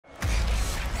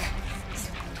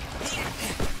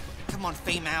Come on,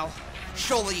 female.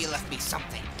 Surely you left me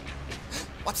something.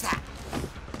 What's that?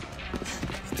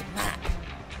 It's a map.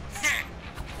 Ha!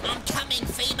 I'm coming,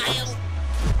 female.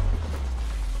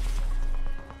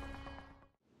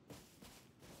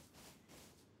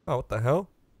 Oh, what the hell?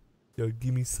 Yo,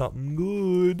 give me something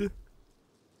good.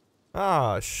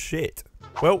 Ah, shit.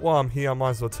 Well, while I'm here, I might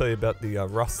as well tell you about the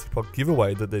Rusty Pot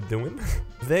giveaway that they're doing.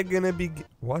 They're gonna be...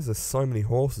 Why is there so many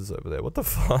horses over there? What the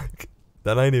fuck?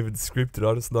 That ain't even scripted,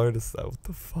 I just noticed that. What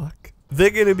the fuck?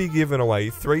 They're gonna be giving away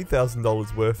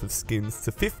 $3,000 worth of skins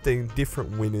to 15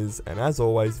 different winners. And as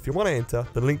always, if you want to enter,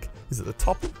 the link is at the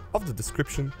top of the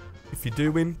description. If you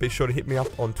do win, be sure to hit me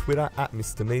up on Twitter at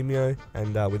Mr. Memeio.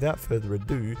 And without further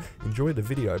ado, enjoy the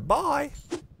video. Bye!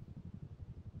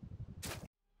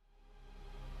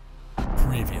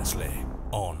 Previously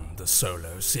on the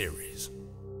Solo series.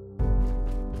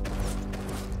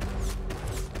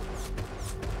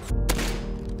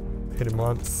 Hit him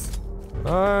once.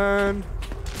 And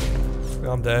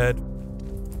I'm dead.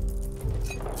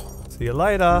 See you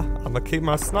later. I'm gonna keep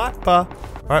my sniper.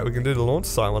 Alright, we can do the launch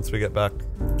site once we get back.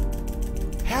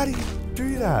 How do you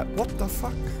do that? What the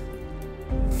fuck?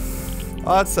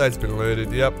 I'd say it's been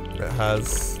looted. Yep, it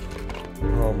has.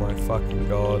 Oh my fucking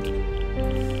god.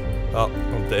 Oh,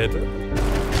 I'm dead.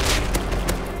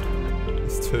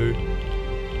 There's two.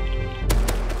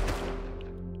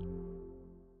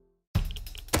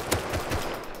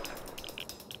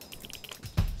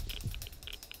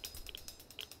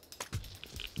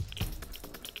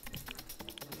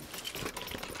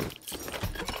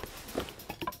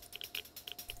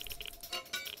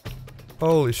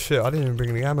 Holy shit, I didn't even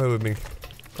bring any ammo with me.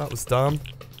 That was dumb.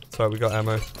 Sorry, we got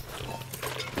ammo.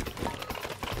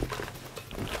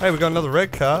 Hey, we got another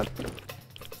red card.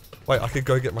 Wait, I could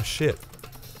go get my shit.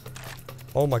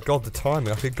 Oh my god, the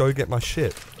timing. I could go get my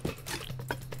shit.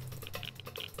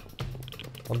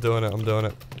 I'm doing it, I'm doing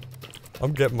it.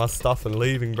 I'm getting my stuff and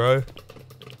leaving, bro.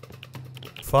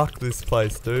 Fuck this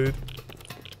place, dude.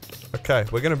 Okay,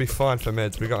 we're gonna be fine for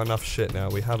meds. We got enough shit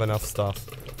now. We have enough stuff.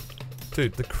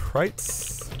 Dude, the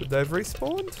crates, they've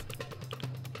respawned?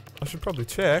 I should probably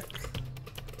check.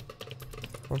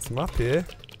 Once I'm up here.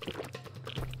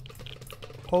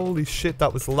 Holy shit,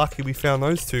 that was lucky we found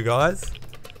those two guys.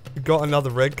 We got another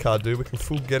red card, dude. We can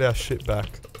full get our shit back.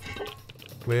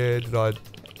 Where did I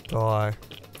die?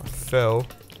 I fell.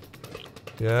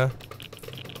 Yeah.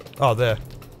 Oh, there.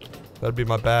 That'd be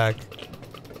my bag.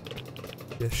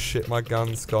 Yeah, shit, my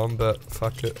gun's gone, but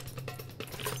fuck it.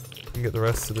 Can get the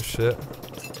rest of the shit.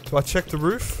 Do I check the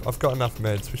roof? I've got enough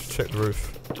meds. We should check the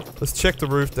roof. Let's check the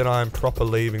roof, then I am proper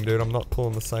leaving, dude. I'm not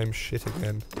pulling the same shit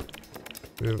again.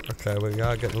 Okay, we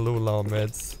are getting a little low on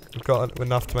meds. We've got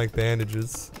enough to make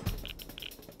bandages.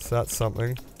 So that's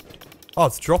something. Oh,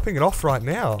 it's dropping it off right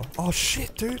now. Oh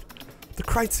shit, dude. The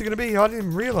crates are gonna be here. I didn't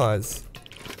even realize.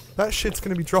 That shit's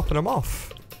gonna be dropping them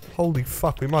off. Holy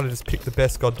fuck, we might have just picked the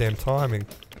best goddamn timing.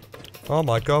 Oh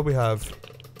my god, we have.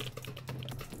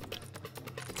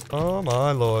 Oh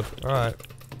my lord. Alright.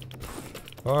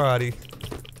 Alrighty.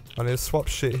 I need to swap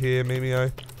shit here,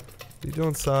 Memeio. What you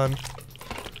doing, son?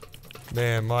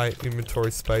 Man, my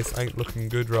inventory space ain't looking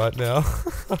good right now.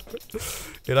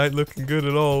 It ain't looking good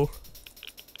at all.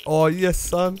 Oh, yes,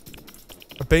 son.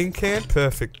 A bean can?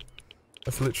 Perfect.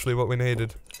 That's literally what we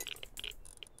needed.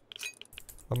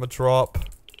 I'm gonna drop...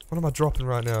 What am I dropping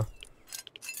right now?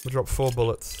 I'm gonna drop 4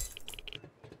 bullets.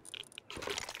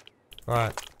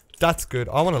 Alright. That's good.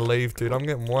 I want to leave, dude. I'm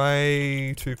getting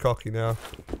way too cocky now.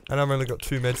 And I've only got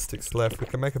 2 med sticks left. We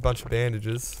can make a bunch of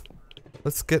bandages.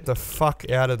 Let's get the fuck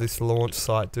out of this launch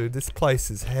site, dude. This place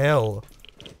is hell.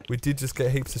 We did just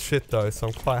get heaps of shit, though, so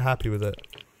I'm quite happy with it.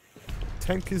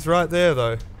 Tank is right there,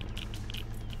 though.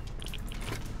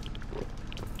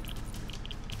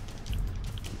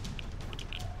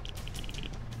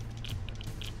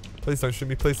 Please don't shoot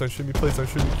me. Please don't shoot me. Please don't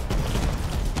shoot me.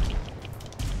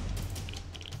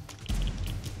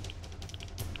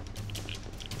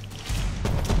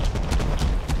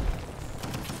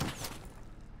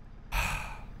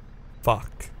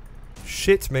 Fuck.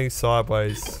 Shit me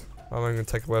sideways. I'm not gonna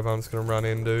take a weapon, I'm just gonna run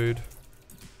in, dude.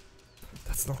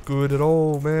 That's not good at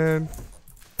all, man.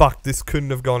 Fuck, this couldn't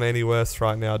have gone any worse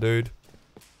right now, dude.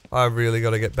 I really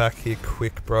gotta get back here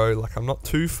quick, bro. Like, I'm not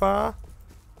too far.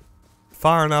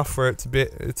 Far enough where it's a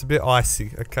bit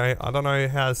icy, okay? I don't know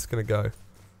how it's gonna go.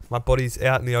 My body's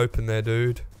out in the open there,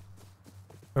 dude.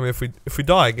 I mean, if we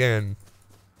die again,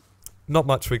 not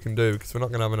much we can do, because we're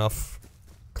not gonna have enough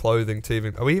clothing to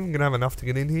even... Are we even gonna have enough to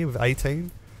get in here with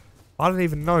 18? I don't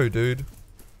even know, dude.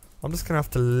 I'm just gonna have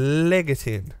to leg it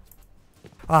in.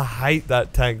 I hate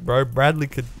that tank, bro. Bradley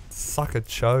could suck a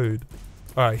chode.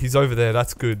 Alright, he's over there.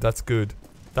 That's good. That's good.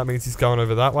 That means he's going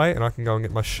over that way and I can go and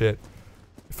get my shit.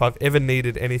 If I've ever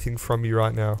needed anything from you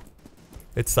right now,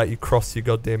 it's that you cross your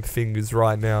goddamn fingers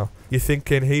right now. You're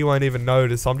thinking he won't even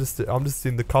notice. I'm just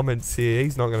in the comments here.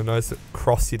 He's not going to notice it.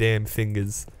 Cross your damn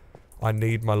fingers. I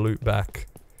need my loot back.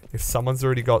 If someone's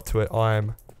already got to it, I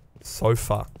am so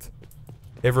fucked.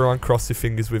 Everyone cross your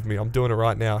fingers with me. I'm doing it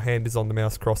right now. Hand is on the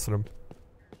mouse crossing them.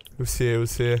 It was here. It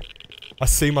was here. I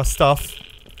see my stuff.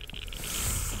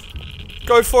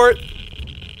 Go for it.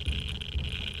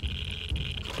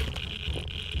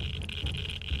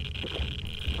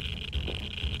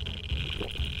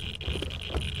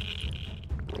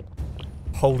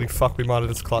 Holy fuck, we might have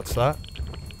just clutched that.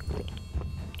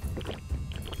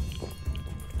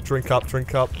 Drink up,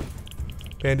 drink up.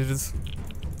 Bandages.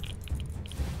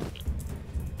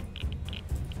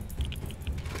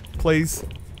 Please.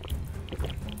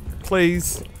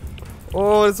 Please.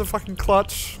 Oh, there's a fucking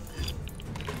clutch.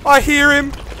 I hear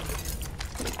him!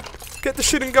 Get the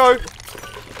shit and go.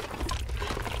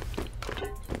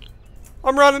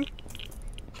 I'm running.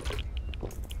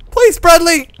 Please,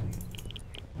 Bradley!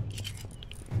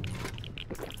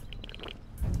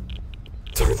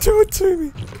 Don't do it to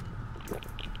me.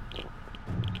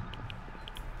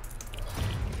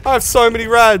 I have so many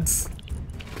rads.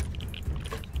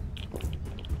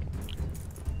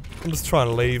 I'm just trying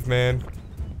to leave, man.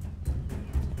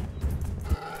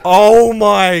 Oh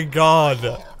my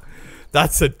god.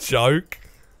 That's a joke.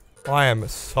 I am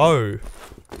so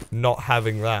not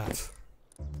having that.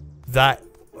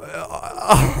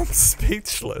 I'm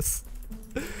speechless.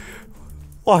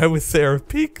 Why was there a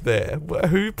pig there?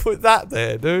 Who put that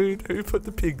there, dude? Who put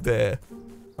the pig there?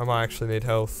 I might actually need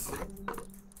health.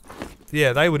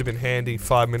 Yeah, they would have been handy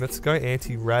 5 minutes ago.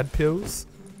 Anti-rad pills.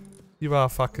 You are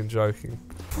fucking joking.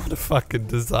 What a fucking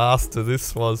disaster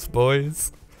this was,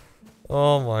 boys.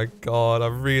 Oh my god, I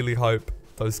really hope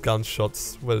those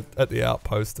gunshots were at the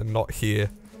outpost and not here.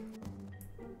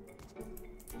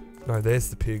 No, there's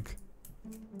the pig.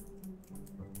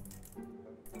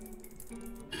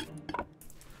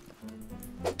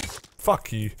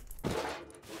 Fuck you.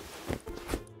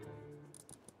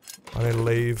 I need to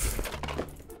leave.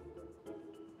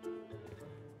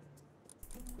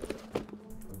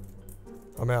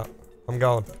 I'm out. I'm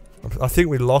going. I think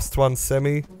we lost one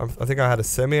semi. I think I had a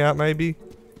semi out maybe.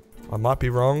 I might be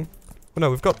wrong. Oh no,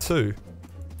 we've got two.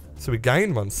 So we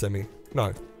gained one semi.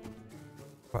 No.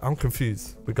 I'm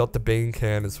confused. We got the bean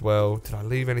can as well. Did I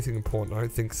leave anything important? I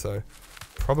don't think so.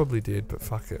 Probably did, but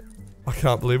fuck it. I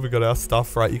can't believe we got our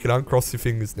stuff right. You can uncross your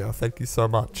fingers now. Thank you so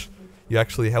much. You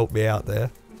actually helped me out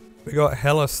there. We got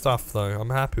hella stuff though. I'm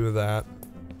happy with that.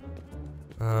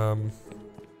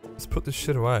 Let's put this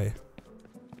shit away.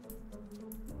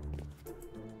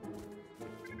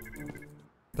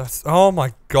 That's, oh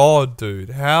my god,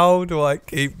 dude. How do I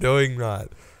keep doing that?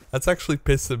 That's actually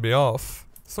pissing me off.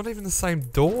 It's not even the same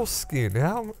door skin.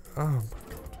 How? Oh my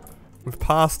god. We've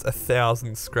passed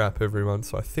 1,000 scrap, everyone,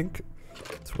 so I think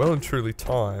it's well and truly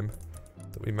time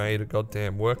that we made a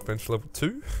goddamn workbench level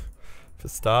 2 for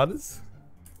starters.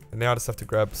 And now I just have to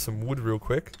grab some wood real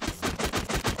quick.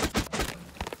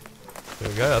 There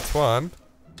we go, that's one.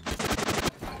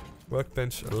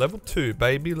 Workbench level 2,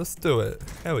 baby, let's do it.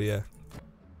 Hell yeah.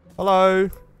 Hello.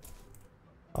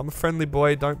 I'm a friendly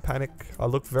boy, don't panic. I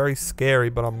look very scary,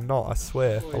 but I'm not, I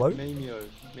swear. Oi, hello? Memeio.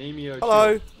 Memeio,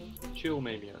 hello. Chill,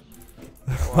 Memeio.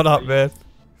 What up, man?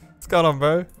 What's going on,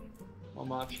 bro? Not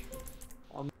much.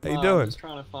 How you doing? I'm just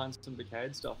trying to find some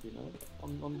decayed stuff, you know.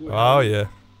 I'm good. Oh, yeah.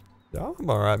 Yeah, I'm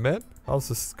alright, man. I was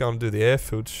just going to do the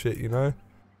airfield shit, you know.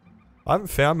 I haven't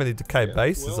found many decayed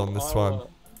bases on this one.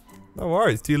 No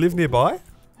worries. Do you live nearby?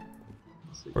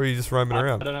 Or are you just roaming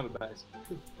around? I don't have a base.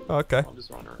 Oh, okay. I'm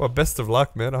just running around. Well, best of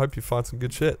luck, man. I hope you find some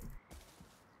good shit.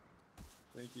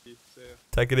 Thank you. See ya.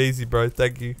 Take it easy, bro.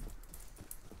 Thank you.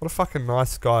 What a fucking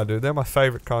nice guy, dude. They're my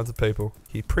favourite kinds of people.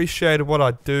 He appreciated what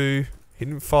I do. He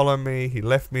didn't follow me. He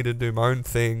left me to do my own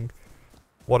thing.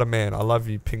 What a man. I love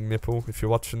you, Ping Nipple. If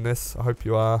you're watching this, I hope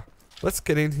you are. Let's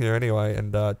get in here anyway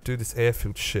and do this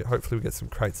airfield shit. Hopefully we get some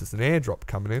crates. There's an airdrop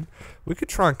coming in. We could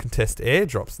try and contest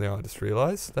airdrops now, I just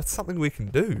realised. That's something we can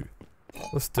do.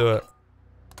 Let's do it.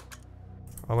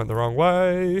 I went the wrong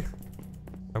way.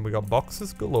 And we got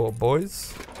boxes galore,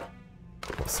 boys.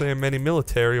 Not seeing many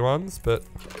military ones, but...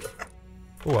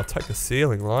 Oh, I'll take the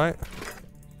ceiling light.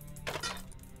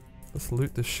 Let's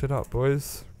loot this shit up,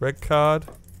 boys. Red card.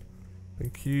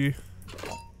 Thank you.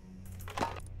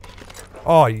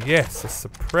 Oh, yes, a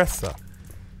suppressor.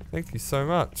 Thank you so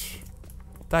much.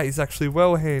 That is actually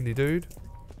well handy, dude.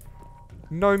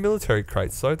 No military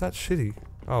crates, though. That's shitty.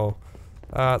 Oh.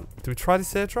 Do we try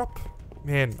this airdrop?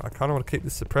 Man, I kind of want to keep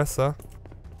this suppressor.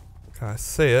 Okay, I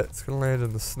see it. It's going to land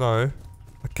in the snow.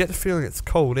 I get the feeling it's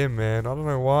cold in, man. I don't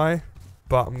know why.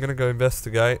 But I'm going to go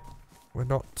investigate. We're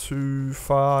not too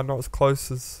far. Not as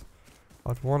close as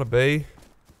I'd want to be.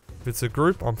 If it's a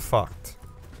group, I'm fucked.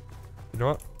 You know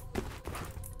what?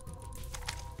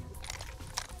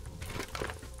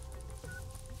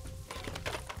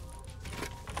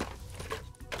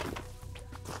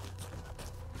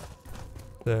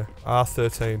 There,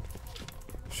 R13.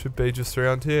 Should be just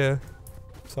around here.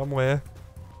 Somewhere.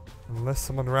 Unless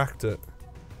someone racked it.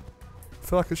 I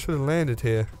feel like it should have landed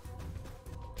here.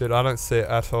 Dude, I don't see it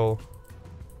at all.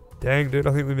 Dang, dude,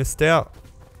 I think we missed out.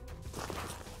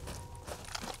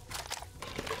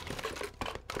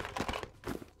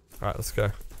 Alright, let's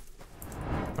go.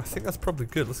 I think that's probably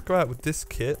good. Let's go out with this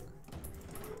kit.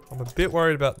 I'm a bit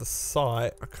worried about the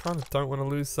sight. I kind of don't want to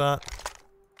lose that.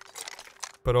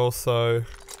 But also,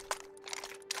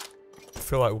 I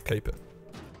feel like we'll keep it.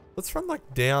 Let's run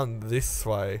like down this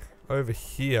way. Over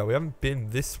here. We haven't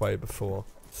been this way before.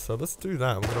 So let's do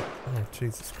that. We're gonna, oh,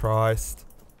 Jesus Christ.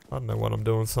 I don't know what I'm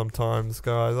doing sometimes,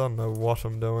 guys. I don't know what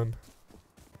I'm doing.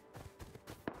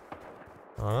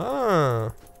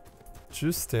 Ah.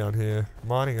 Just down here.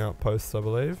 Mining outpost, I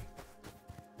believe.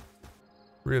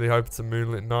 Really hope it's a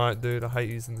moonlit night, dude. I hate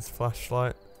using this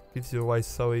flashlight. Gives you away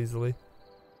so easily.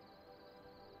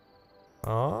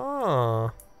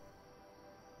 Ah.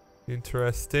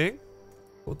 Interesting.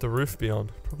 What would the roof be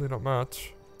on? Probably not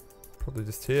much. Probably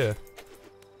just here.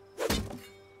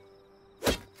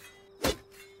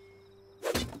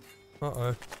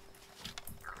 Uh-oh.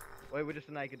 Wait, we're just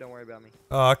naked, don't worry about me.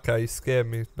 Oh, okay. You scared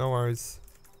me. No worries.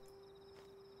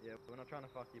 Yeah, we're not trying to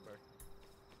fuck you, bro.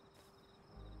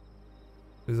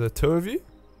 Is there two of you?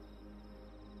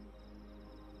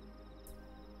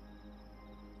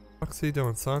 What's he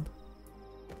doing, son?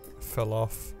 Fell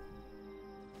off.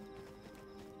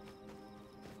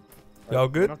 Y'all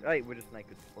good? Hey, we're just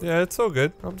naked. Yeah, it's all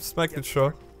good. I'm just making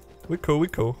sure. We cool, we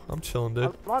cool. I'm chilling,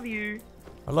 dude. I love you.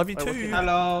 I love you Wait, too.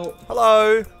 Hello.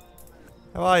 Hello.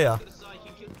 How are ya? Did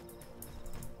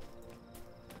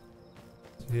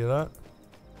you hear that?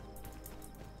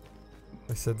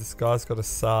 They said this guy's got a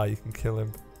SAR, you can kill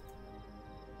him.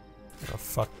 Oh,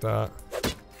 fuck that.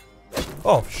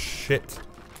 Oh, shit.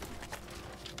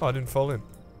 Oh, I didn't fall in.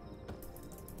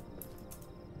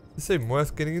 Is this even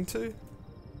worth getting into?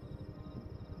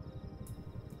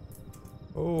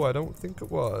 Oh, I don't think it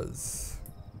was.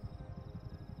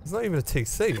 There's not even a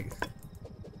TC.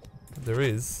 There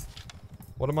is.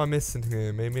 What am I missing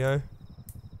here, Memeio?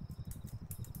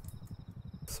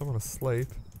 Someone asleep.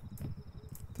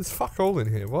 There's fuck all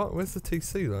in here. What? Where's the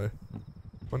TC though?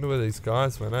 Wonder where these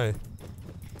guys went, eh?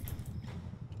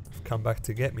 They've come back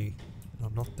to get me.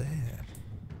 I'm not there.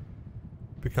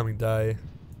 Becoming day.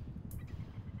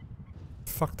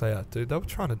 Fuck they are, dude. They were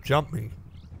trying to jump me.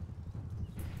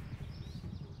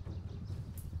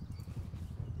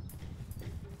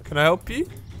 Can I help you?